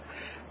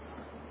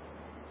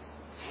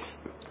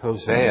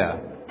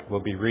Hosea. We'll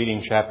be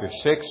reading chapter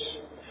 6,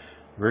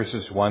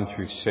 verses 1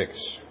 through 6.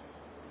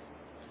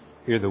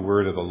 Hear the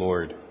word of the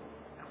Lord.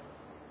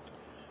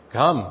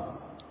 Come,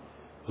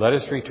 let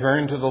us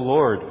return to the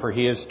Lord, for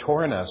he has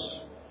torn us,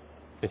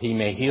 that he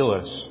may heal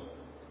us.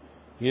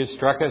 He has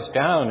struck us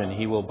down, and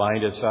he will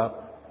bind us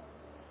up.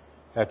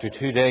 After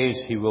 2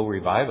 days he will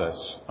revive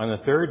us. On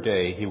the third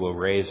day he will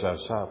raise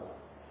us up.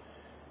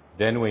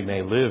 Then we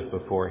may live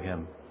before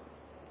him.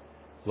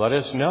 Let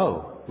us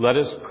know. Let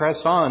us press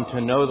on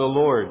to know the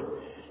Lord.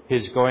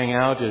 His going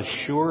out is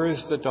sure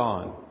as the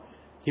dawn.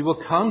 He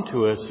will come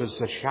to us as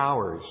the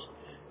showers,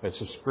 as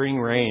the spring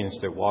rains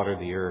that water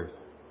the earth.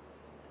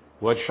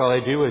 What shall I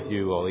do with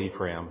you, O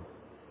Ephraim?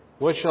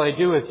 What shall I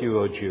do with you,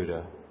 O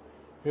Judah?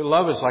 Your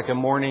love is like a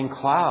morning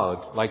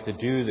cloud, like the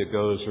dew that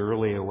goes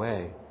early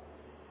away.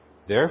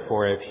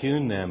 Therefore I have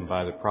hewn them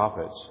by the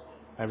prophets.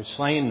 I have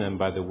slain them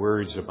by the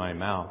words of my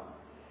mouth.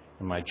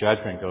 And my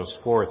judgment goes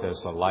forth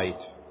as the light.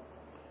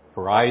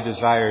 For I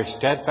desire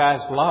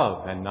steadfast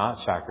love and not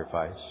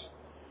sacrifice,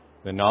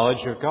 the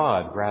knowledge of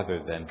God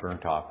rather than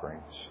burnt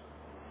offerings.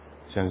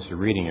 Since the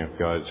reading of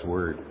God's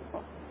Word.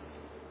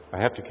 I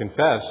have to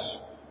confess,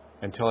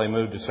 until I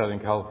moved to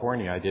Southern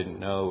California, I didn't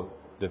know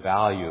the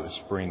value of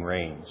spring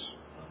rains.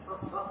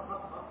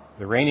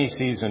 The rainy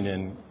season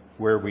in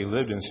where we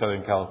lived in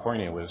Southern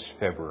California was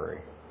February.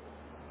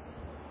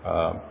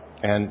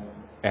 And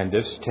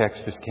this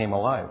text just came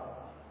alive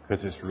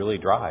because it's really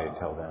dry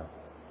until then.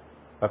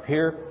 Up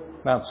here,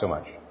 not so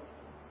much.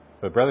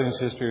 But brothers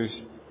and sisters,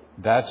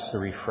 that's the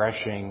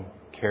refreshing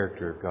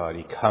character of God.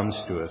 He comes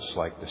to us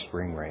like the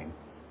spring rain.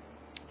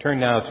 Turn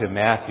now to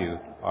Matthew,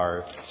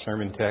 our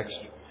sermon text,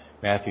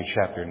 Matthew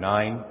chapter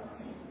 9,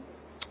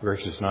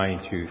 verses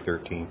 9 to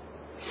 13.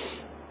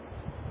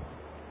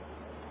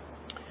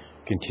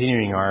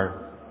 Continuing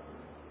our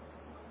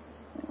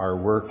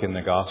work in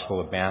the Gospel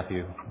of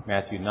Matthew,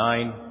 Matthew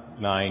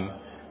 9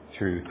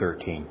 through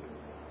 13.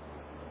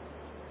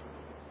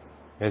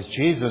 As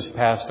Jesus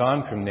passed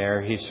on from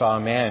there, he saw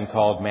a man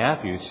called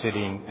Matthew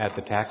sitting at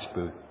the tax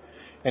booth.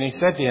 And he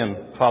said to him,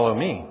 "Follow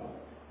me."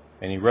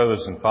 And he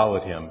rose and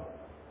followed him.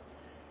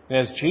 And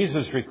as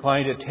Jesus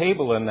reclined at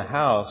table in the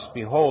house,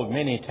 behold,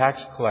 many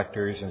tax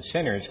collectors and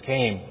sinners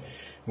came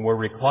and were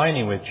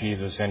reclining with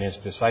Jesus and his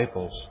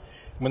disciples.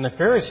 When the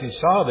Pharisees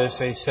saw this,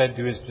 they said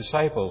to his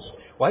disciples,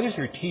 "Why does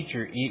your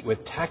teacher eat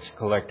with tax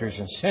collectors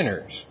and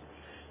sinners?"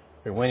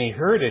 But when he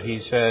heard it, he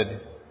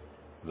said,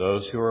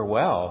 "Those who are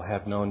well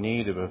have no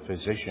need of a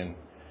physician,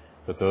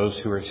 but those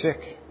who are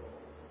sick.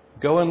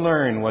 Go and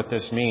learn what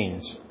this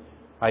means.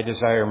 I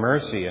desire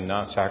mercy and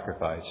not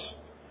sacrifice.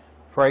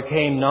 For I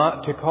came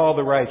not to call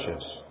the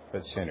righteous,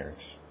 but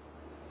sinners."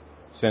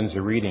 Sends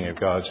the reading of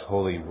God's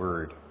holy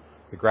word.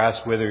 The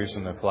grass withers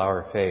and the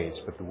flower fades,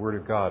 but the word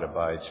of God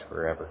abides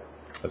forever.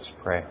 Let's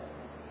pray.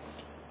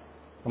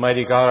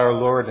 Almighty God, our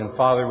Lord and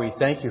Father, we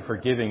thank you for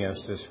giving us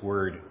this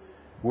word.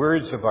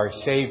 Words of our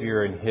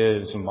Savior and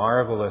his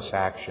marvelous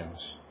actions,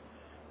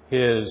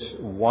 his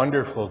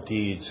wonderful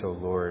deeds, O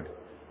Lord,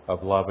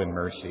 of love and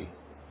mercy.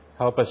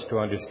 Help us to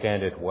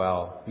understand it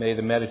well. May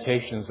the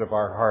meditations of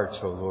our hearts,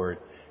 O Lord,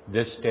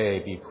 this day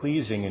be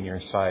pleasing in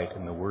your sight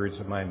in the words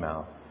of my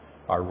mouth,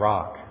 our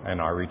rock and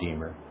our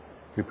Redeemer.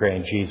 We pray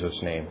in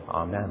Jesus' name.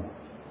 Amen.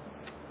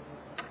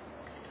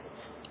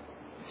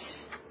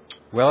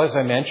 Well, as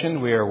I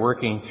mentioned, we are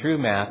working through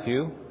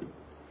Matthew.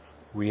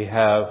 We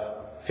have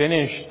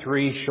finished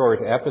 3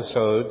 short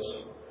episodes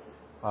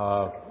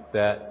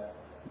that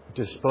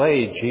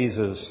displayed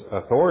Jesus'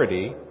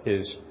 authority,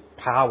 his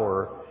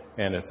power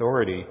and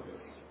authority.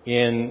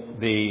 In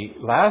the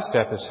last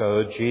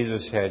episode,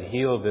 Jesus had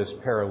healed this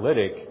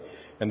paralytic,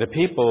 and the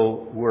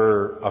people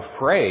were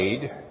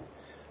afraid.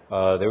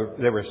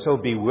 They were so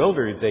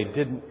bewildered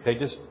they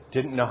just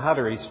didn't know how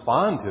to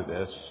respond to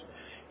this.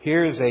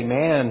 Here's a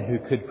man who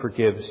could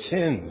forgive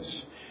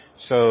sins.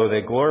 So they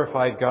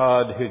glorified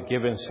God who'd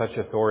given such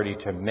authority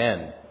to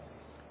men.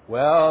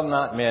 Well,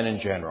 not men in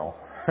general,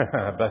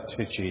 but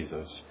to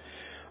Jesus.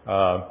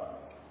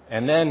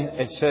 And then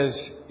it says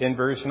in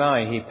verse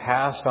 9, he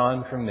passed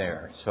on from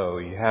there. So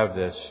you have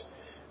this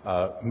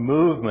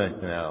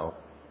movement now.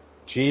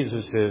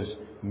 Jesus is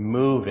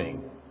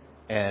moving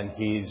and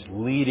he's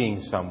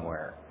leading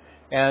somewhere.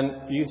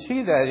 And you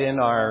see that in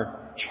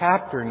our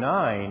chapter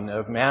 9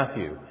 of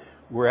Matthew.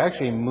 We're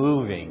actually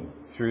moving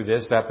through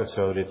this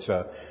episode. It's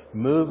a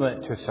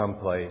movement to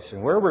someplace.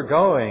 And where we're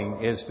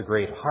going is the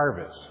great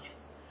harvest.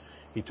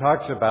 He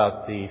talks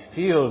about the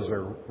fields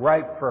are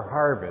ripe for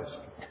harvest.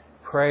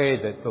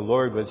 Pray that the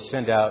Lord would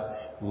send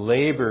out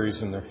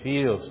laborers in the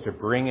fields to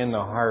bring in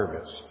the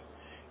harvest.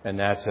 And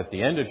that's at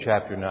the end of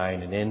chapter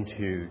 9 and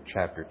into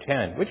chapter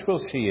 10, which we'll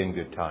see in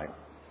good time.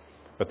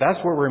 But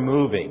that's where we're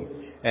moving.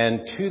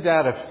 And to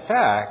that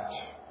effect,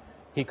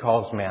 he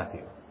calls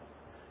Matthew,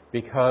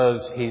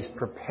 because he's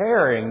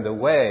preparing the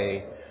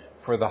way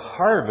for the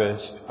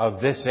harvest of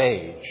this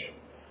age,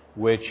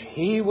 which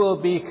he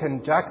will be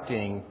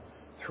conducting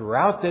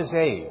throughout this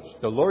age.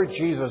 The Lord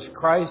Jesus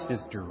Christ is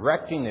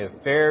directing the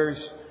affairs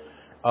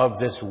of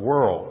this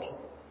world.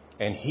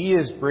 And he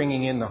is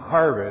bringing in the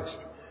harvest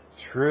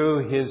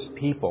through his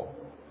people.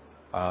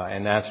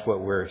 And that's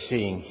what we're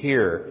seeing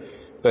here.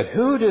 But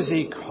who does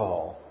he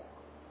call?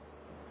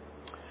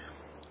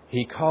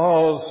 He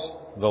calls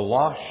the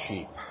lost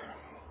sheep.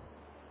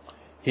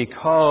 He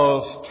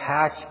calls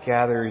tax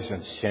gatherers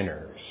and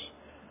sinners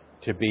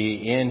to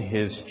be in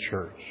his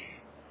church.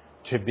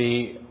 To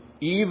be,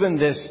 even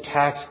this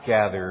tax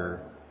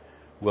gatherer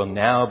will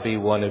now be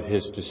one of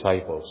his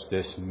disciples,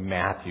 this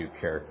Matthew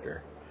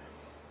character.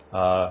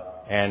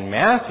 And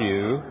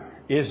Matthew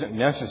isn't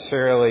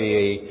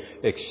necessarily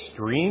a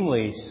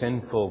extremely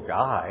sinful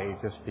guy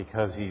just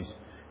because he's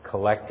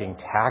collecting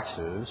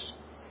taxes.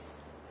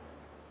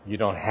 You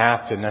don't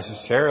have to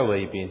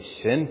necessarily be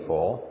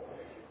sinful,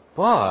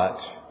 but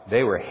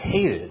they were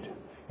hated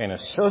and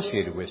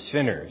associated with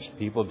sinners.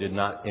 People did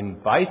not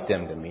invite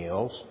them to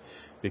meals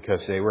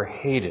because they were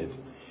hated.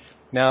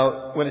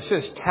 Now, when it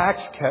says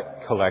tax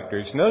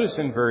collectors, notice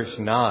in verse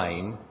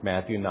 9,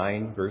 Matthew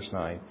 9, verse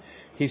 9,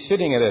 he's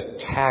sitting at a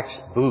tax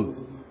booth.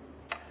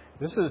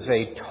 This is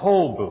a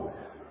toll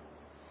booth.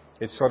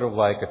 It's sort of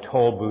like a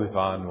toll booth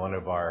on one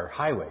of our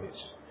highways.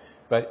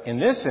 But in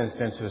this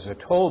instance, it's a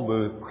toll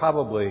booth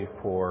probably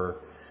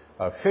for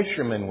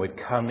fishermen would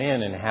come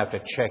in and have to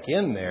check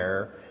in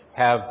there,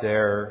 have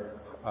their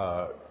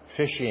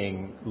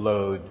fishing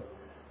load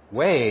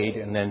weighed,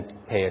 and then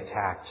pay a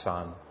tax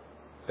on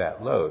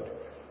that load.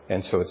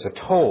 And so it's a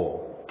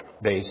toll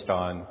based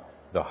on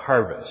the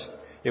harvest.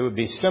 It would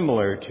be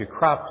similar to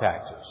crop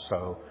taxes.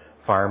 So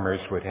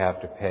farmers would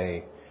have to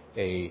pay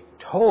a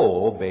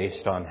toll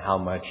based on how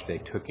much they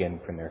took in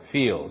from their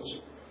fields.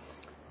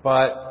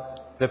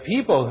 But the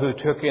people who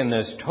took in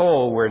this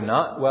toll were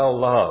not well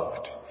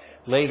loved.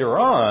 Later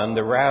on,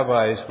 the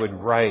rabbis would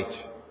write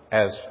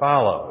as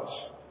follows.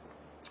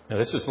 Now,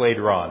 this is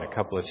later on, a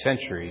couple of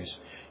centuries,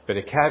 but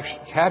it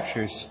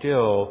captures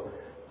still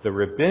the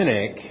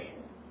rabbinic,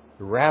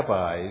 the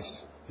rabbis,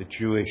 the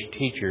Jewish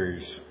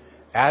teachers'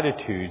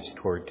 attitudes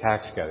toward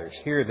tax gatherers.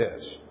 Hear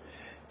this.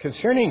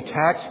 Concerning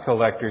tax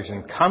collectors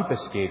and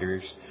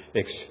confiscators,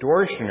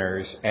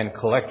 extortioners, and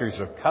collectors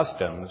of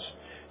customs,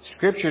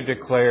 Scripture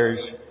declares,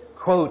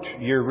 quote,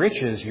 your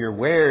riches, your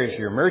wares,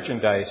 your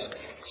merchandise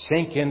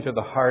sink into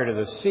the heart of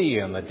the sea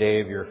on the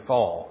day of your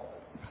fall.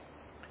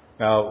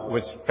 Now,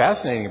 what's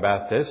fascinating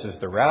about this is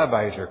the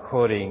rabbis are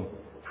quoting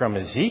from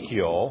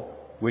Ezekiel,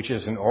 which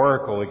is an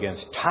oracle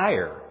against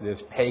Tyre,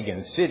 this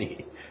pagan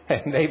city.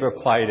 And they've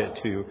applied it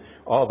to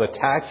all the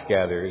tax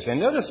gatherers. And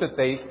notice that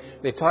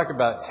they talk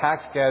about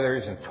tax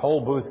gatherers and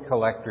toll booth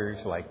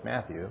collectors like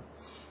Matthew.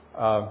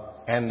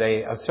 And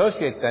they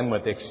associate them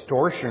with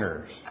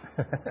extortioners.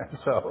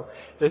 So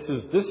this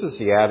is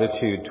the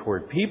attitude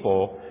toward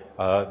people.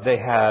 They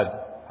had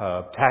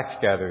tax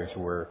gatherers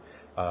were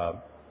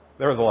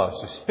there was a lot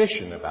of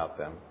suspicion about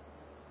them.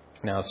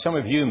 Now, some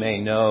of you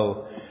may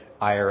know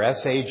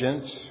IRS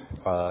agents.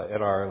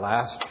 At our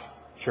last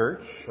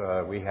church,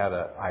 we had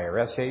an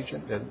IRS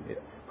agent, a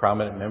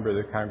prominent member of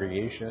the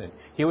congregation. And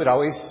he would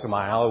always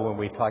smile when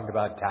we talked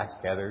about tax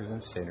gatherers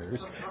and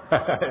sinners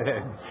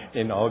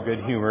in all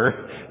good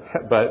humor.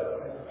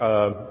 But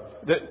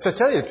to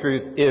tell you the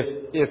truth,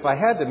 if I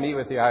had to meet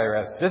with the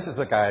IRS, this is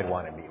the guy I'd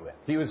want to meet with.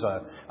 He was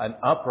an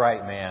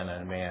upright man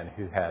and a man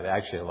who had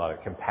actually a lot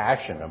of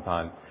compassion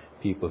upon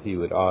people he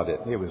would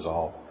audit. It was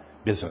all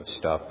business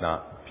stuff,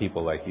 not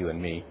people like you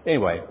and me.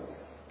 Anyway,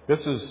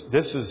 this is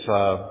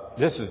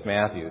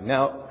Matthew.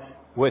 Now,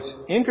 what's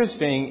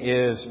interesting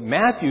is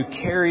Matthew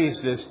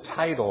carries this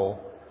title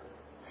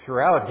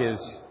throughout his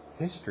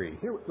history.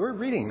 Here, we're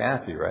reading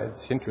Matthew, right?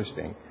 It's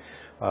interesting.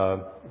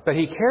 But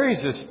he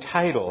carries this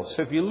title.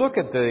 So if you look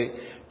at the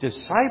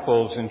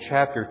disciples in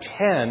chapter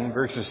 10,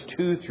 verses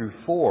 2 through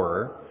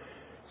 4,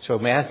 so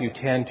Matthew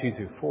 10, 2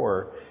 through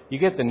 4, you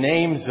get the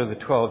names of the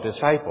 12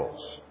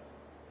 disciples.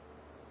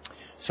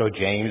 So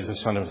James, the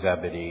son of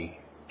Zebedee,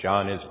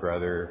 John, his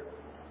brother,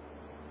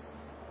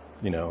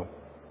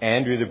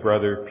 Andrew, the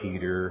brother,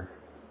 Peter.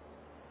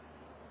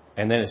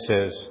 And then it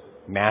says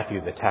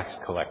Matthew, the tax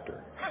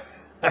collector.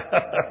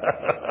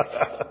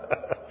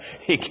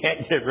 He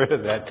can't get rid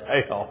of that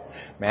title.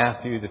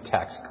 Matthew, the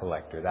tax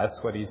collector. That's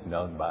what he's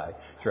known by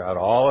throughout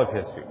all of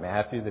history.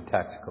 Matthew, the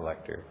tax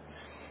collector.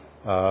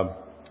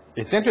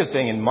 It's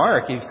interesting, in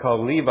Mark, he's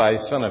called Levi,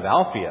 son of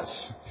Alphaeus.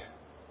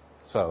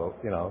 So,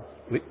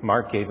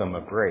 Mark gave him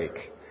a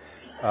break.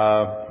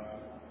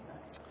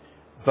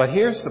 But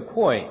here's the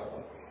point.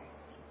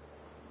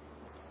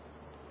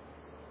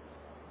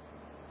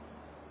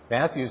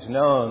 Matthew's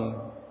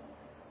known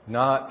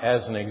not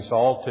as an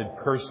exalted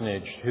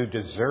personage who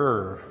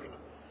deserved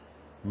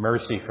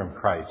mercy from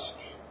Christ.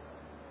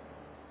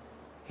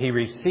 He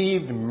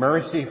received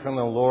mercy from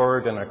the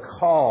Lord and a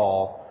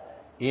call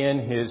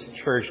in his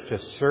church to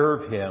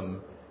serve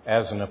him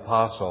as an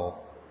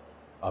apostle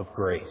of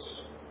grace,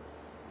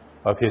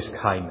 of his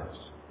kindness,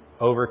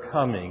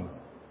 overcoming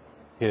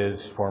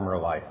his former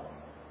life.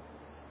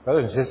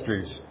 Brothers and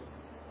sisters,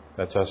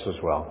 that's us as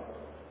well.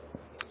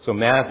 So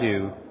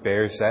Matthew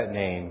bears that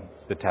name,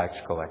 the tax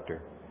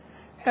collector.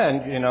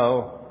 And,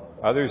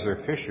 others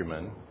are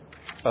fishermen.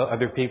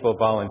 other people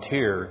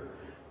volunteer,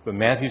 but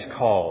Matthew's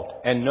called.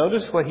 And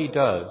notice what he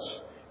does.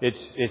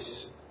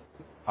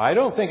 I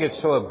don't think it's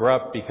so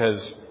abrupt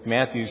because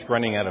Matthew's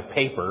running out of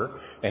paper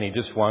and he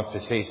just wants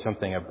to say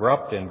something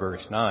abrupt in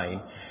verse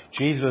 9.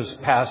 Jesus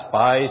passed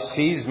by,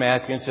 sees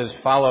Matthew and says,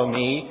 "Follow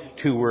me,"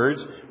 2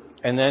 words,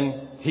 and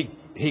then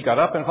he got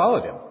up and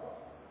followed him.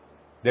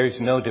 There's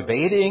no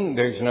debating.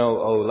 There's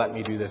no, let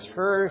me do this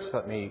first.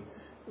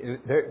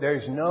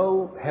 There's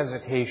no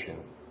hesitation.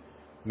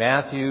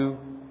 Matthew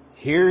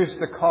hears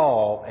the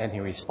call and he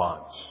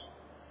responds,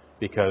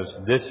 because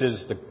this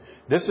is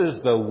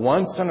the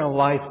once in a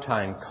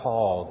lifetime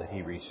call that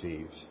he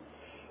receives.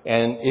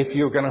 And if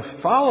you're going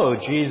to follow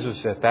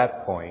Jesus at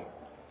that point,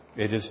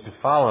 it is to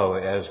follow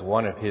as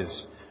one of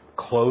his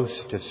close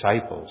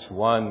disciples,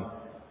 one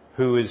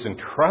who is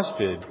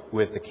entrusted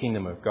with the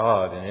kingdom of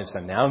God and its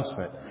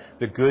announcement.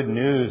 The good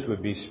news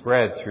would be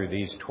spread through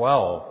these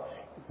 12,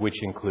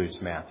 which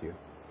includes Matthew.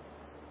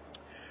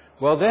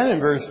 Well, then in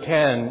verse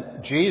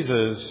 10,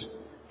 Jesus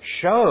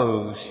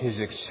shows his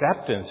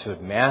acceptance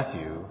of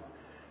Matthew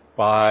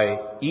by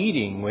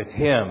eating with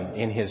him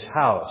in his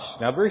house.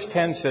 Now, verse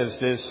 10 says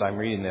this, I'm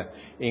reading the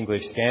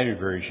English Standard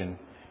Version,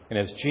 and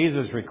as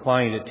Jesus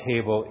reclined at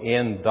table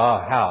in the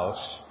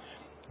house,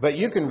 but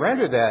you can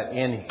render that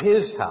in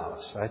his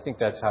house. I think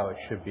that's how it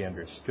should be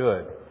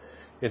understood.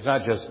 It's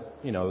not just,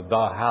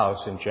 the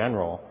house in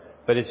general,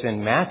 but it's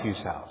in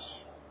Matthew's house.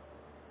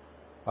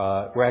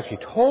 We're actually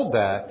told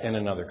that in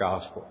another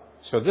gospel.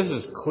 So this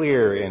is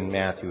clear in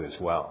Matthew as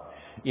well.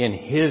 In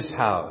his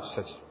house.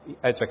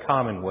 That's a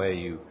common way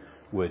you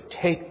would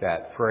take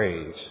that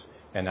phrase,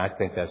 and I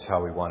think that's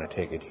how we want to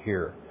take it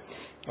here.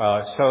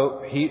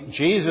 So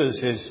Jesus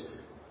has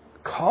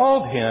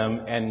called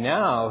him, and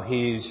now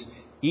he's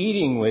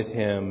eating with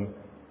him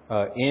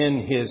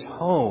in his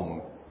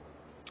home.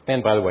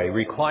 And by the way,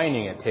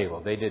 reclining at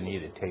table. They didn't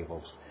eat at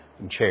tables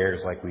and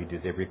chairs like we do.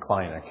 They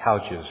reclined on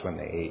couches when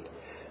they ate.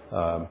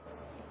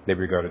 They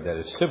regarded that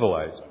as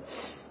civilized.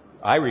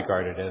 I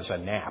regard it as a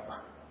nap.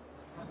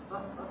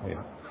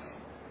 Yeah.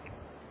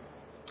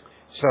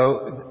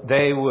 So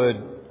they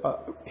would,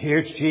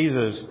 here's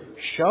Jesus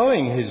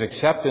showing his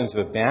acceptance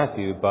of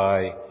Matthew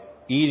by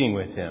eating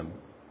with him.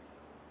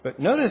 But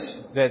notice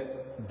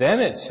that then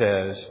it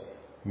says,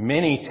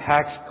 many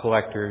tax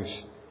collectors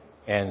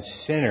and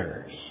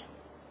sinners.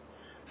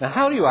 Now,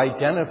 how do you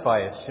identify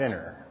a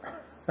sinner?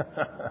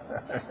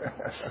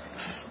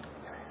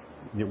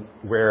 You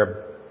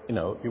wear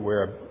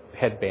a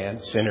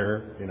headband,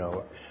 sinner,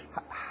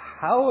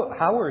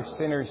 How are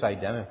sinners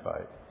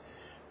identified?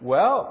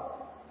 Well,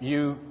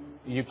 you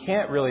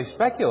can't really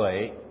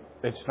speculate.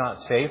 It's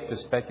not safe to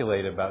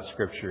speculate about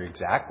Scripture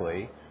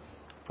exactly.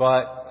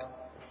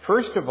 But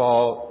first of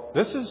all,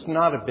 this is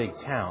not a big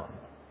town.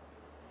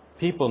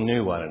 People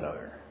knew one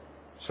another.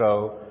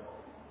 So,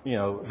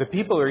 the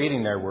people who are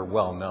eating there were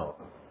well known.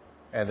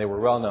 And they were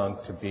well known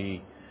to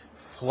be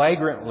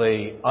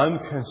flagrantly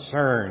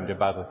unconcerned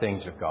about the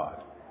things of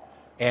God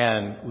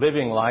and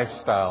living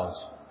lifestyles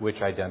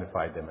which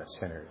identified them as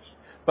sinners.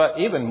 But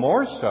even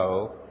more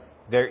so,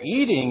 they're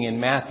eating in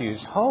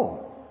Matthew's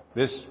home,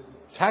 this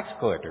tax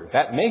collector.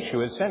 That makes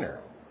you a sinner.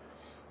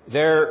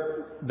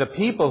 The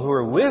people who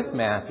are with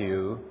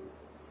Matthew,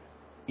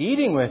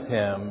 eating with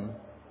him,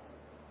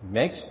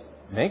 makes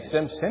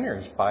them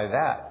sinners by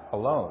that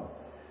alone.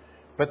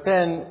 But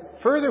then,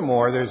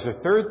 furthermore, there's a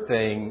third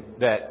thing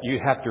that you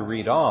have to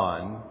read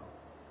on,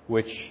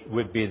 which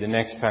would be the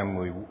next time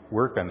we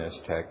work on this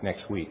text,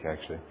 next week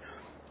actually.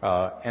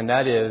 And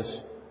that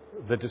is,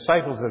 the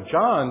disciples of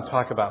John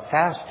talk about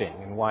fasting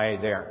and why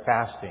they aren't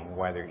fasting,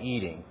 why they're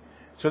eating.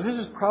 So this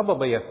is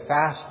probably a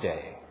fast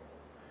day.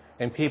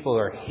 And people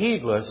are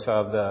heedless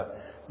of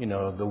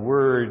the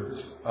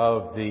words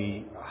of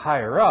the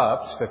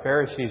higher-ups, the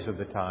Pharisees of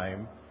the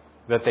time,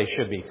 that they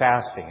should be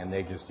fasting, and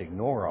they just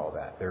ignore all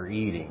that. They're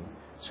eating,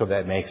 so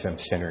that makes them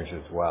sinners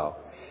as well.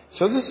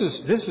 So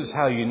this is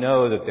how you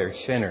know that they're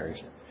sinners.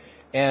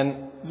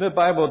 And the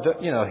Bible,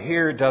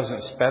 here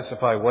doesn't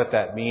specify what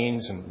that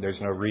means, and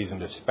there's no reason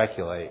to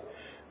speculate.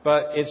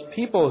 But it's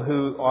people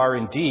who are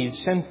indeed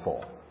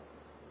sinful.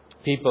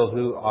 People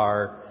who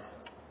are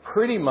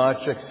pretty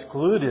much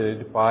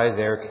excluded by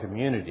their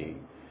community,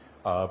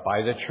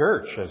 by the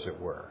church, as it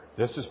were.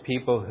 This is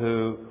people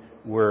who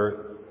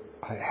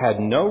had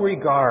no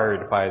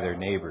regard by their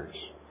neighbors.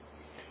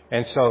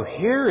 And so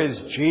here is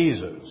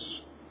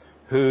Jesus,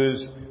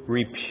 who's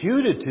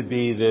reputed to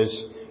be this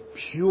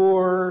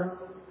pure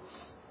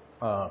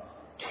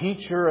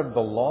teacher of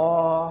the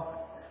law,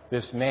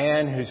 this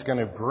man who's going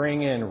to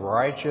bring in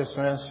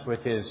righteousness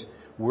with his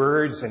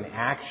words and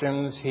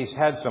actions. He's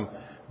had some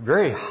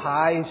very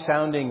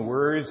high-sounding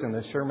words in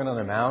the Sermon on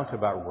the Mount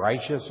about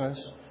righteousness,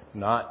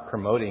 not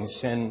promoting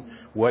sin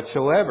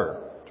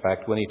whatsoever. In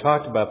fact, when he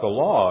talked about the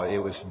law, it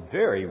was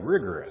very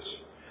rigorous.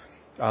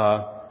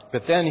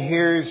 But then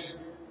here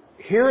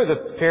are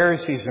the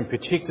Pharisees in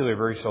particular,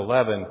 verse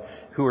 11,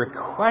 who are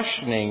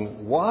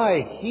questioning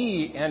why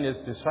he and his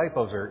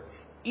disciples are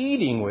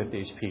eating with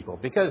these people.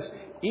 Because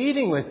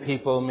eating with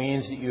people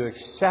means that you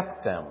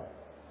accept them,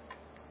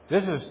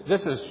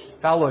 This is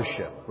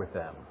fellowship with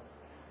them.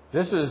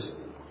 This is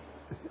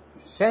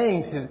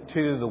saying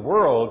to the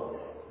world,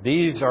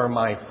 these are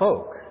my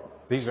folk.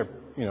 These are,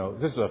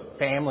 this is a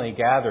family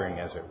gathering,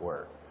 as it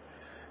were.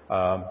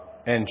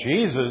 And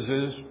Jesus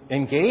is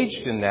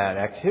engaged in that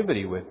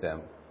activity with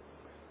them.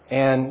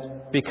 And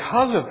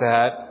because of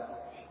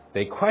that,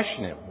 they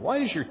question him. Why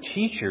is your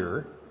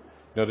teacher,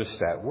 notice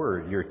that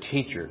word, your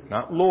teacher,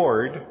 not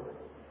Lord,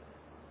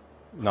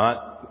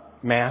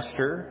 not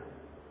Master,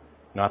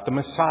 not the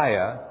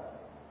Messiah,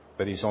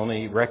 but he's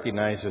only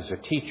recognized as a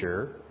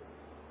teacher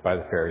by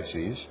the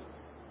Pharisees.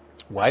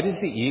 Why does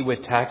he eat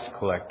with tax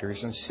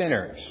collectors and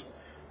sinners?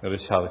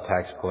 Notice how the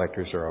tax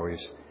collectors are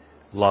always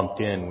lumped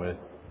in with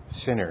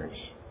sinners.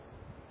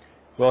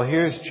 Well,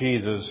 here's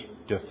Jesus'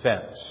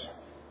 defense.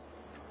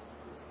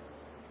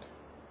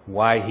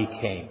 Why he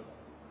came.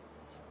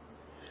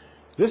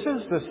 This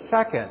is the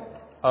second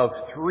of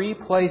 3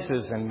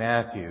 places in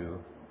Matthew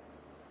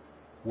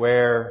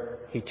where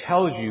he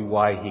tells you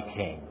why he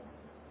came.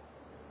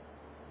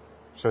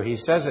 So he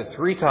says it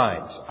 3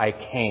 times. I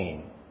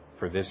came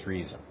for this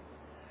reason.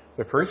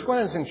 The first one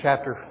is in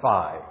chapter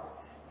 5.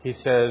 He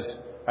says,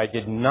 I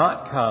did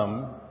not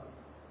come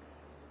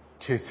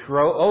to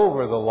throw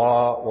over the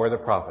law or the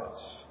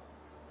prophets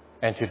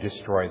and to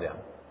destroy them.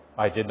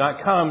 I did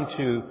not come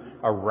to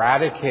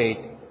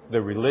eradicate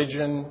the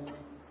religion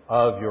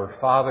of your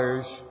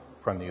fathers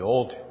from the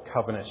Old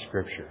Covenant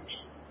Scriptures.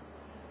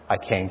 I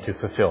came to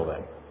fulfill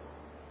them.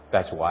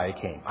 That's why I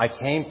came. I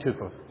came to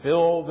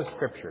fulfill the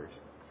Scriptures.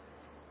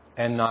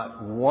 And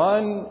not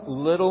one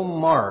little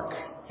mark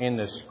in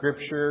the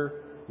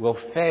Scripture will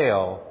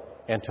fail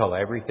until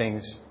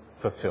everything's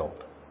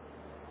fulfilled.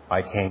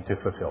 I came to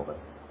fulfill them.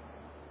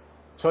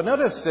 So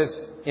notice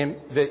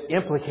the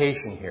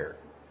implication here.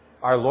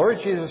 Our Lord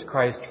Jesus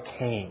Christ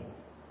came.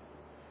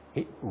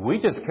 We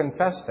just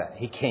confessed that.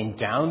 He came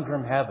down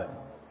from heaven.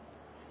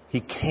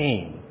 He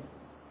came.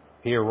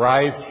 He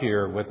arrived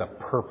here with a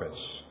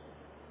purpose.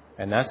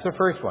 And that's the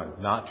first one.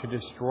 Not to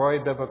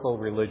destroy biblical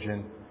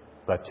religion,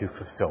 but to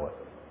fulfill it.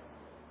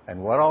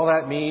 And what all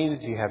that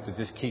means, you have to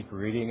just keep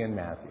reading in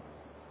Matthew.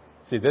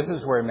 See, this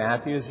is where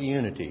Matthew is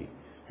unity.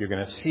 You're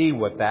going to see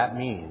what that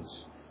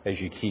means as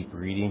you keep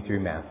reading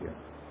through Matthew.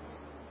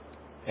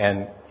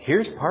 And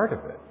here's part of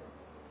it.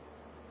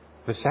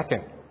 The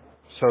second.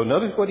 So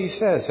notice what he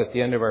says at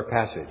the end of our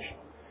passage.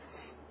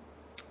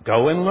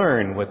 Go and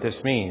learn what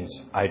this means.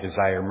 I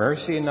desire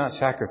mercy and not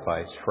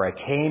sacrifice, for I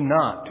came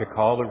not to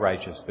call the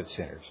righteous but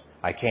sinners.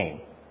 I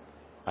came.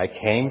 I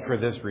came for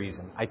this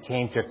reason. I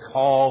came to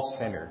call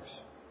sinners.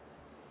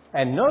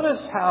 And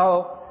notice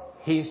how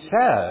he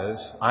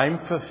says,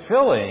 I'm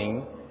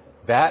fulfilling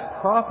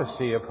that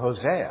prophecy of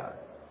Hosea.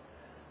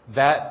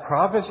 That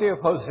prophecy of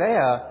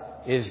Hosea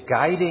is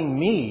guiding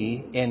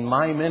me in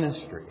my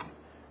ministry.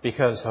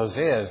 Because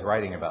Hosea is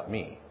writing about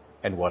me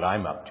and what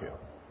I'm up to.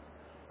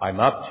 I'm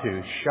up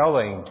to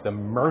showing the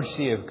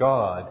mercy of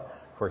God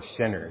for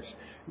sinners.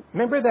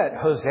 Remember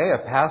that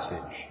Hosea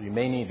passage? You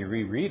may need to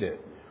reread it.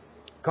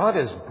 God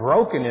has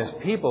broken his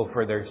people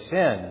for their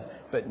sin,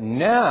 but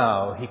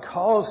now he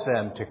calls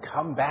them to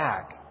come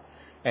back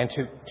and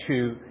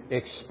to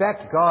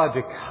expect God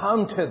to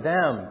come to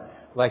them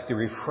like the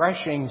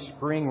refreshing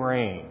spring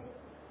rain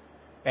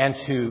and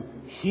to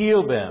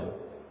heal them.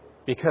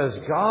 Because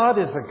God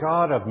is a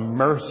God of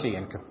mercy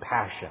and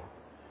compassion.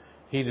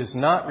 He does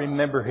not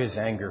remember his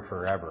anger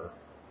forever.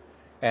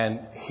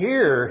 And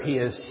here he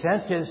has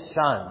sent his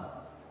Son.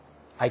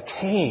 I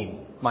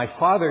came. My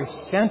Father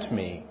sent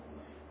me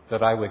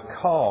that I would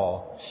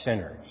call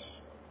sinners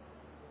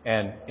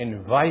and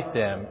invite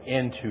them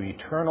into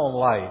eternal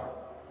life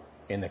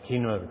in the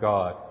kingdom of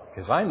God.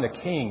 Because I'm the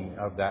king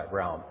of that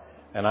realm.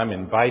 And I'm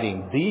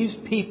inviting these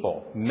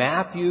people,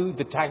 Matthew,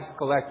 the tax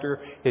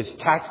collector, his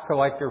tax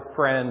collector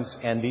friends,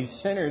 and these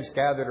sinners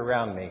gathered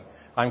around me.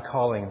 I'm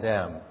calling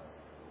them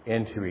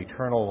into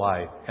eternal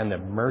life and the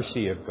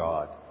mercy of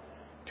God,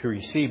 to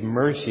receive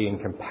mercy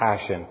and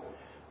compassion,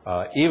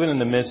 even in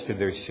the midst of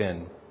their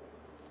sin.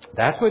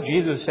 That's what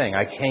Jesus is saying.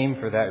 I came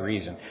for that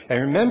reason. And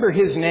remember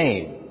his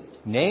name.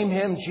 Name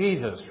him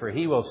Jesus, for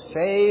he will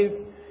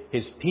save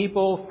his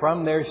people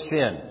from their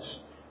sins.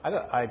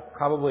 I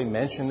probably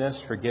mentioned this,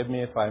 forgive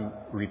me if I'm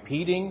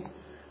repeating,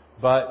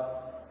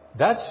 but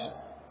that's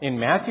in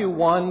Matthew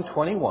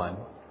 1:21.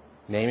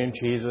 Name him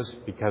Jesus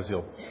because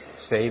he'll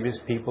save his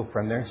people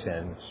from their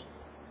sins.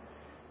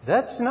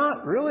 That's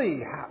not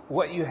really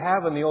what you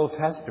have in the Old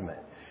Testament.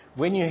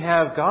 When you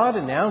have God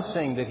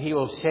announcing that he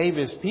will save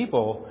his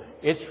people,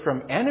 it's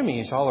from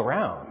enemies all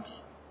around,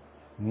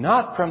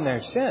 not from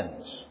their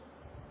sins.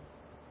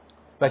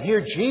 But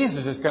here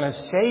Jesus is going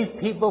to save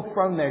people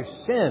from their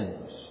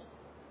sins.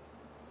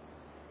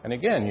 And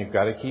again, you've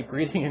got to keep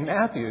reading in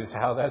Matthew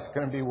how that's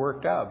going to be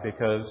worked out,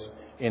 because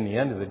in the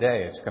end of the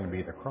day, it's going to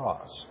be the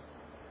cross.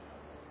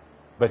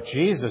 But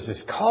Jesus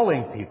is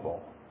calling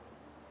people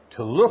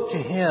to look to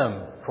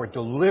him for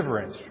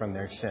deliverance from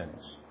their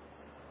sins,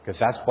 because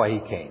that's why he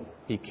came.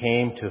 He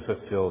came to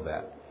fulfill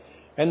that.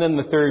 And then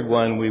the third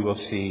one we will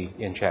see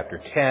in chapter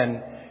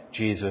 10,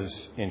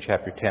 Jesus in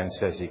chapter 10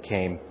 says he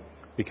came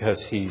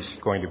because he's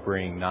going to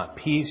bring not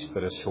peace,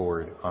 but a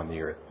sword on the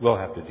earth. We'll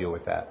have to deal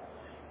with that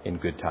in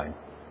good time.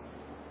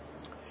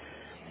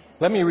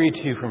 Let me read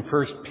to you from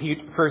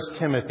 1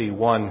 Timothy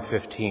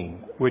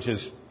 1:15, which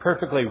is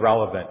perfectly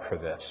relevant for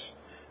this.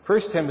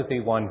 1 Timothy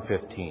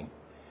 1:15.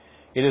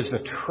 It is a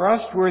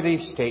trustworthy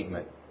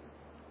statement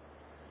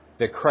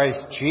that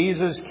Christ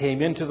Jesus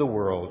came into the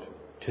world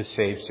to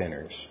save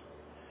sinners,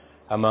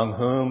 among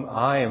whom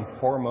I am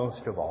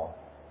foremost of all.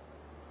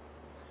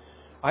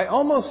 I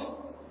almost,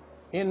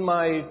 in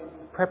my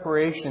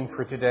preparation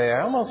for today,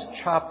 I almost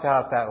chopped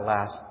out that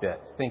last bit,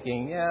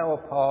 thinking, yeah,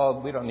 well,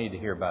 Paul, we don't need to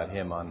hear about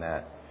him on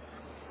that.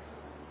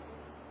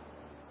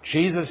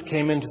 Jesus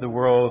came into the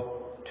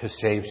world to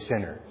save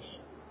sinners.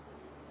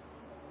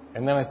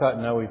 And then I thought,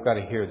 no, we've got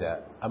to hear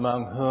that.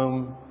 Among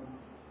whom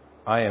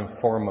I am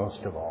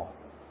foremost of all.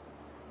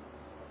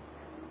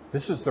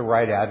 This is the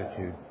right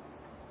attitude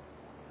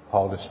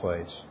Paul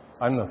displays.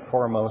 I'm the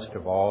foremost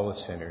of all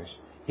the sinners.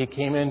 He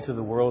came into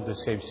the world to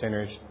save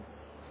sinners,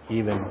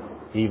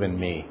 even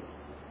me.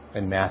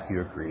 And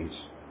Matthew agrees.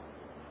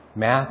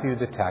 Matthew,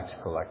 the tax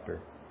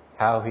collector.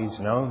 How he's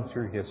known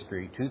through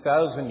history.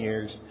 2,000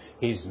 years,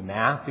 he's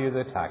Matthew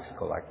the tax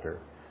collector.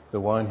 The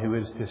one who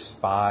is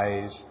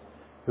despised,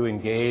 who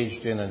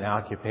engaged in an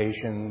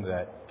occupation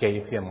that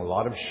gave him a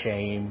lot of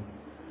shame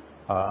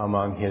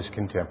among his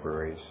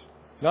contemporaries.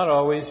 Not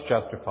always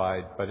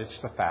justified, but it's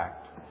the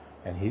fact.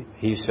 And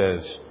he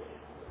says,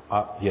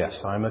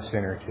 yes, I'm a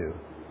sinner too.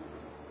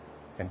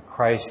 And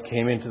Christ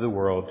came into the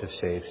world to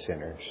save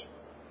sinners.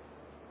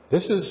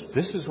 This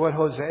is what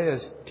Hosea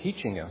is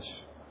teaching us.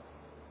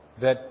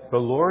 That the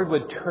Lord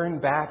would turn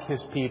back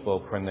his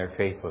people from their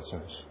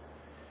faithlessness.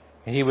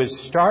 And he would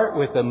start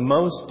with the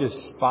most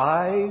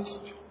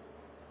despised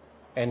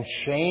and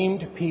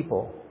shamed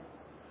people.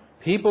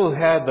 People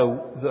who had the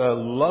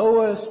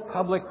lowest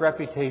public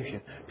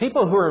reputation.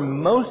 People who are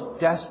most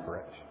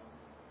desperate.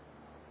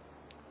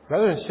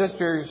 Brothers and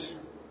sisters,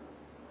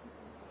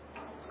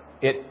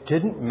 it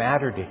didn't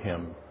matter to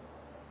him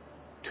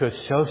to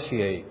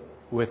associate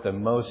with the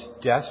most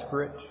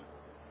desperate,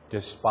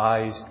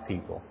 despised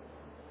people.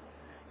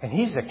 And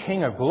he's the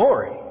King of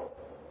glory.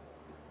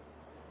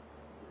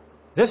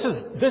 This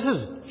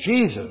is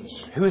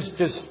Jesus who has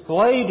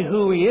displayed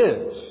who he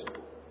is.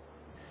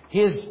 He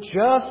has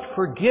just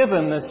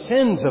forgiven the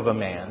sins of a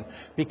man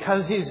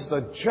because he's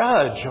the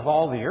judge of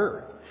all the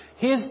earth.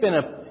 He has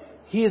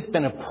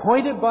been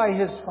appointed by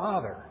his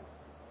Father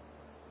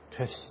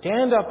to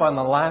stand up on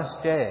the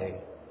last day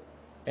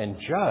and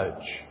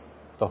judge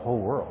the whole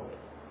world.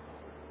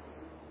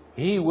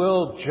 He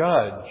will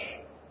judge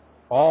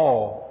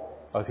all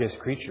of his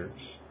creatures.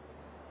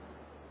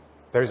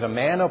 There's a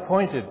man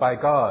appointed by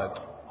God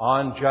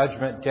on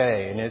Judgment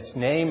Day, and its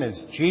name is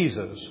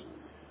Jesus,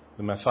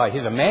 the Messiah.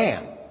 He's a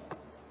man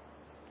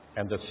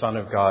and the Son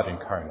of God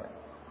incarnate.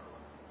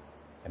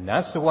 And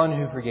that's the one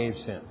who forgave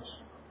sins.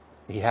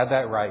 He had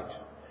that right.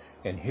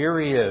 And here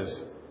he is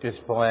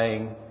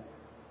displaying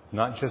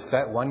not just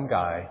that one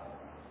guy.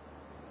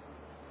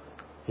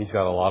 He's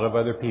got a lot of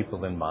other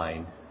people in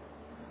mind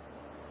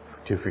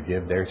to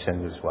forgive their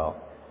sins as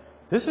well.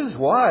 This is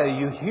why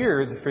you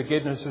hear the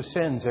forgiveness of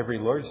sins every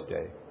Lord's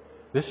Day.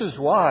 This is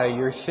why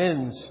your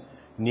sins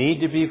need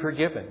to be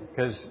forgiven.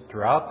 Because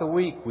throughout the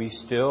week we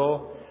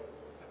still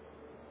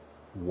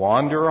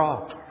wander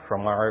off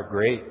from our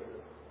great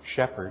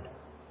shepherd.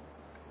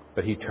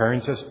 But he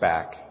turns us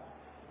back.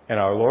 And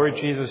our Lord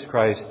Jesus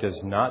Christ does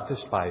not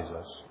despise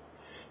us.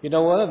 You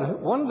know,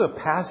 one of the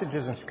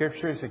passages in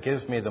Scriptures that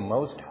gives me the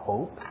most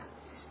hope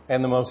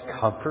and the most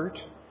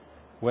comfort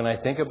when I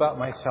think about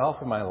myself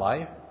and my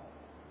life,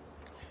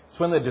 it's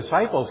when the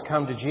disciples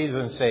come to Jesus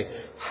and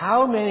say,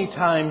 how many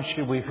times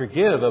should we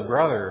forgive a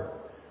brother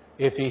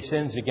if he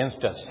sins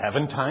against us?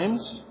 7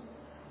 times?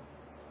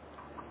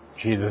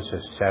 Jesus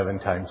says 7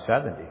 times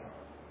 70.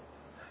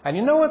 And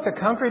you know what the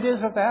comfort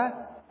is of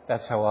that?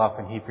 That's how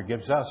often he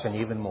forgives us, and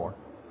even more.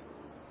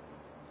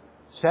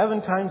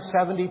 7 times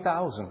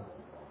 70,000.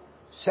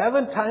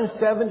 7 times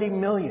 70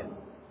 million.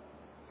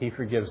 He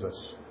forgives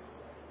us.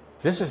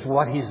 This is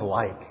what he's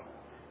like.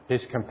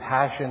 His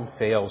compassion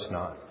fails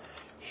not.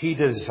 He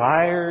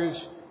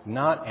desires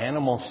not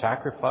animal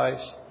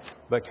sacrifice,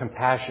 but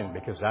compassion,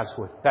 because that's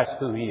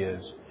who he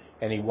is.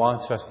 And he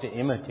wants us to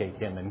imitate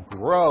him and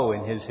grow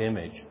in his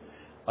image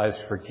as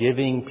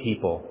forgiving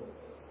people.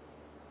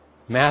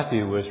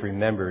 Matthew was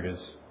remembered as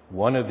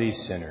one of these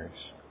sinners.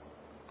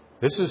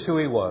 This is who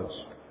he was.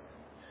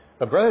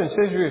 But brothers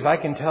and sisters, I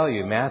can tell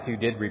you, Matthew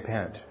did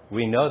repent.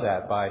 We know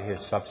that by his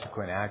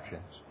subsequent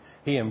actions.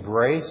 He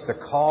embraced the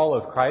call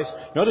of Christ.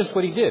 Notice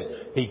what he did.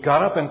 He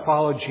got up and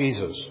followed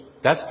Jesus.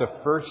 That's the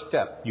first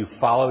step. You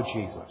follow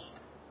Jesus.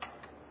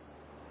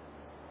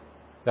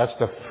 That's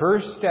the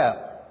first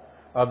step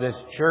of this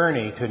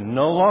journey to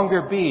no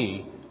longer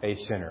be a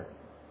sinner,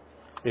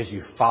 is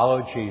you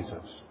follow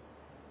Jesus.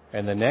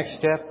 And the next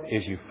step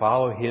is you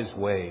follow his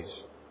ways.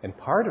 And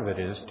part of it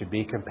is to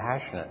be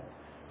compassionate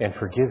and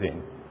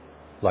forgiving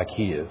like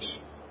he is.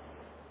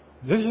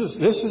 This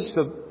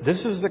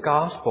is the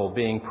gospel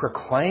being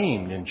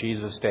proclaimed in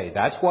Jesus' day.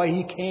 That's why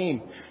he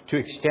came, to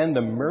extend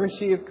the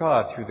mercy of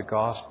God through the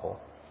gospel.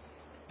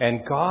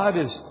 And God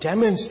is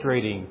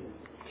demonstrating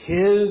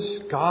his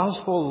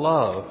gospel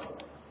love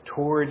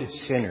toward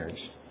sinners.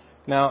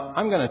 Now,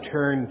 I'm going to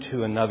turn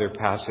to another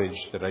passage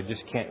that I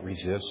just can't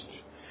resist.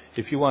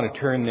 If you want to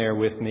turn there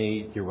with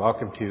me, you're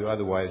welcome to.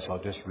 Otherwise,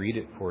 I'll just read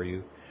it for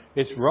you.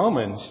 It's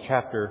Romans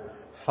chapter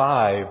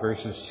 5,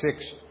 verses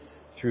 6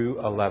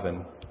 through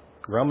 11.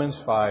 Romans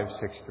 5,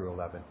 6 through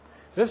 11.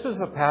 This is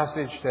a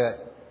passage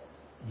that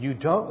you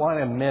don't want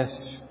to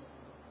miss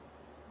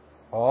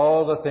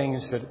all the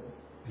things that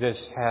this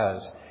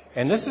has.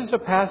 And this is a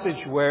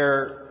passage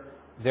where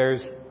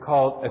there's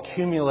called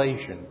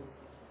accumulation.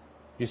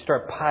 You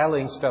start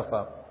piling stuff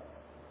up.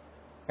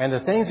 And the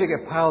things that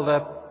get piled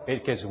up,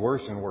 it gets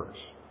worse and worse.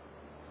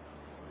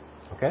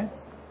 Okay?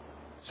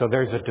 So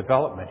there's a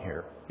development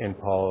here in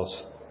Paul's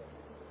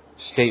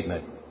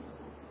statement.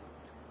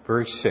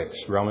 Verse 6,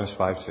 Romans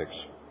 5, 6.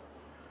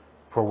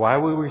 For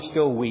while we were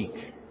still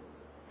weak,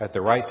 at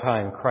the right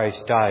time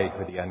Christ died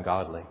for the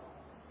ungodly.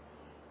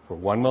 For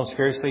one will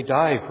scarcely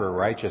die for a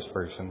righteous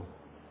person,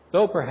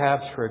 though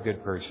perhaps for a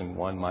good person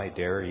one might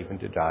dare even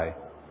to die.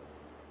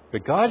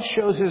 But God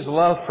shows his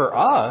love for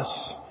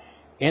us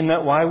in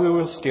that while we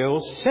were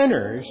still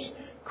sinners,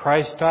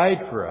 Christ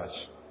died for us.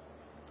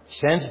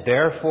 Since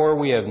therefore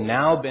we have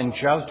now been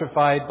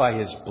justified by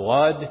his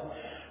blood,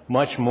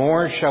 much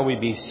more shall we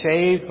be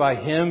saved by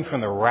him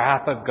from the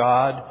wrath of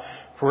God.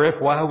 For if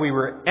while we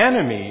were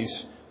enemies,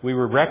 we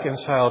were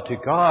reconciled to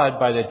God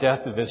by the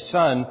death of his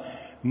Son,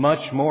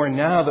 much more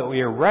now that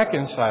we are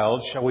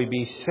reconciled shall we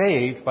be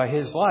saved by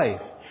his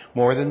life.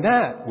 More than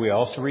that, we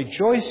also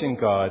rejoice in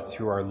God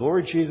through our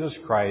Lord Jesus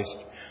Christ,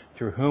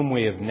 through whom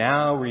we have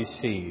now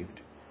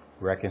received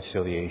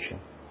reconciliation.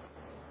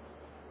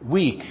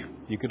 Weak,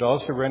 you could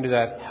also render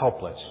that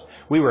helpless.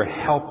 We were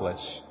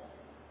helpless.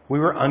 We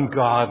were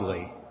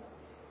ungodly.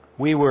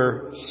 We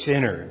were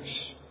sinners.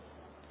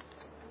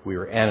 We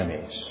were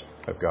enemies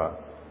of God.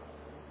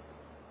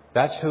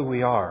 That's who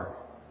we are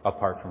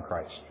apart from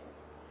Christ.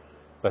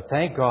 But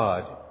thank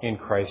God in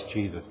Christ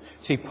Jesus.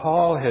 See,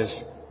 Paul has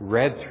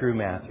read through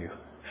Matthew.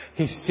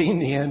 He's seen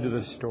the end of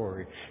the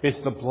story. It's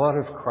the blood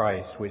of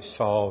Christ which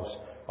solves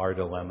our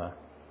dilemma.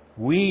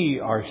 We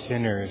are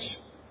sinners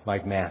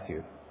like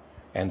Matthew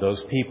and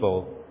those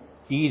people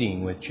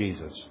eating with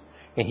Jesus.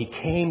 And he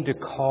came to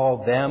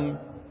call them.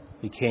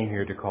 He came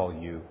here to call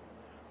you.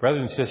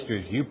 Brothers and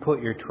sisters, you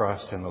put your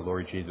trust in the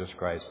Lord Jesus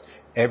Christ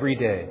every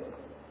day.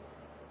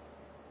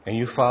 And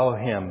you follow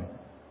him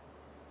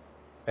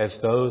as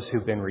those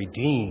who've been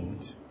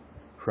redeemed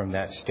from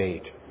that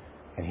state.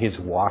 And he has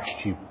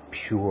washed you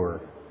pure.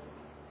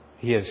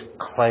 He has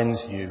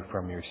cleansed you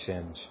from your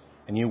sins.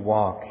 And you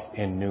walk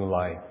in new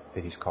life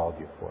that he's called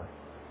you for.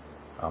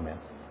 Amen.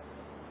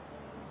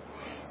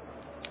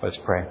 Let's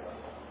pray.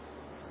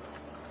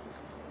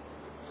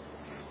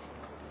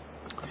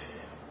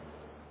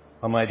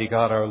 Almighty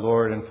God, our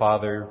Lord and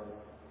Father,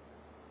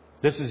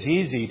 this is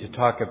easy to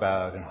talk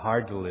about and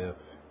hard to live.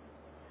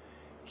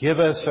 Give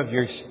us of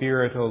your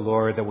Spirit, O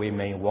Lord, that we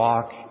may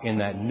walk in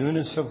that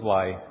newness of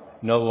life,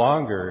 no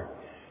longer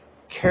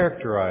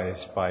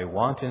characterized by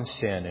wanton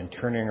sin and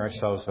turning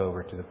ourselves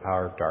over to the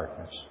power of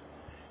darkness.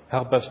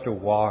 Help us to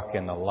walk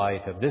in the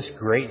light of this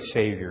great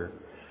Savior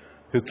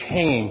who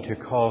came to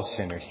call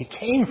sinners. He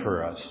came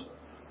for us.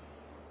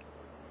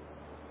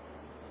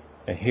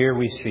 And here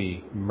we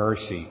see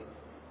mercy,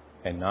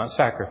 and not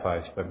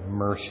sacrifice, but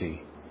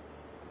mercy,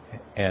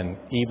 and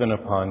even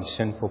upon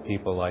sinful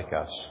people like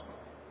us.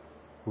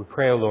 We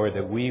pray, O Lord,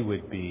 that we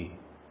would be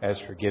as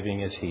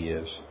forgiving as he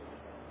is.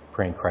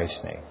 Pray in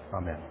Christ's name.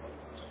 Amen.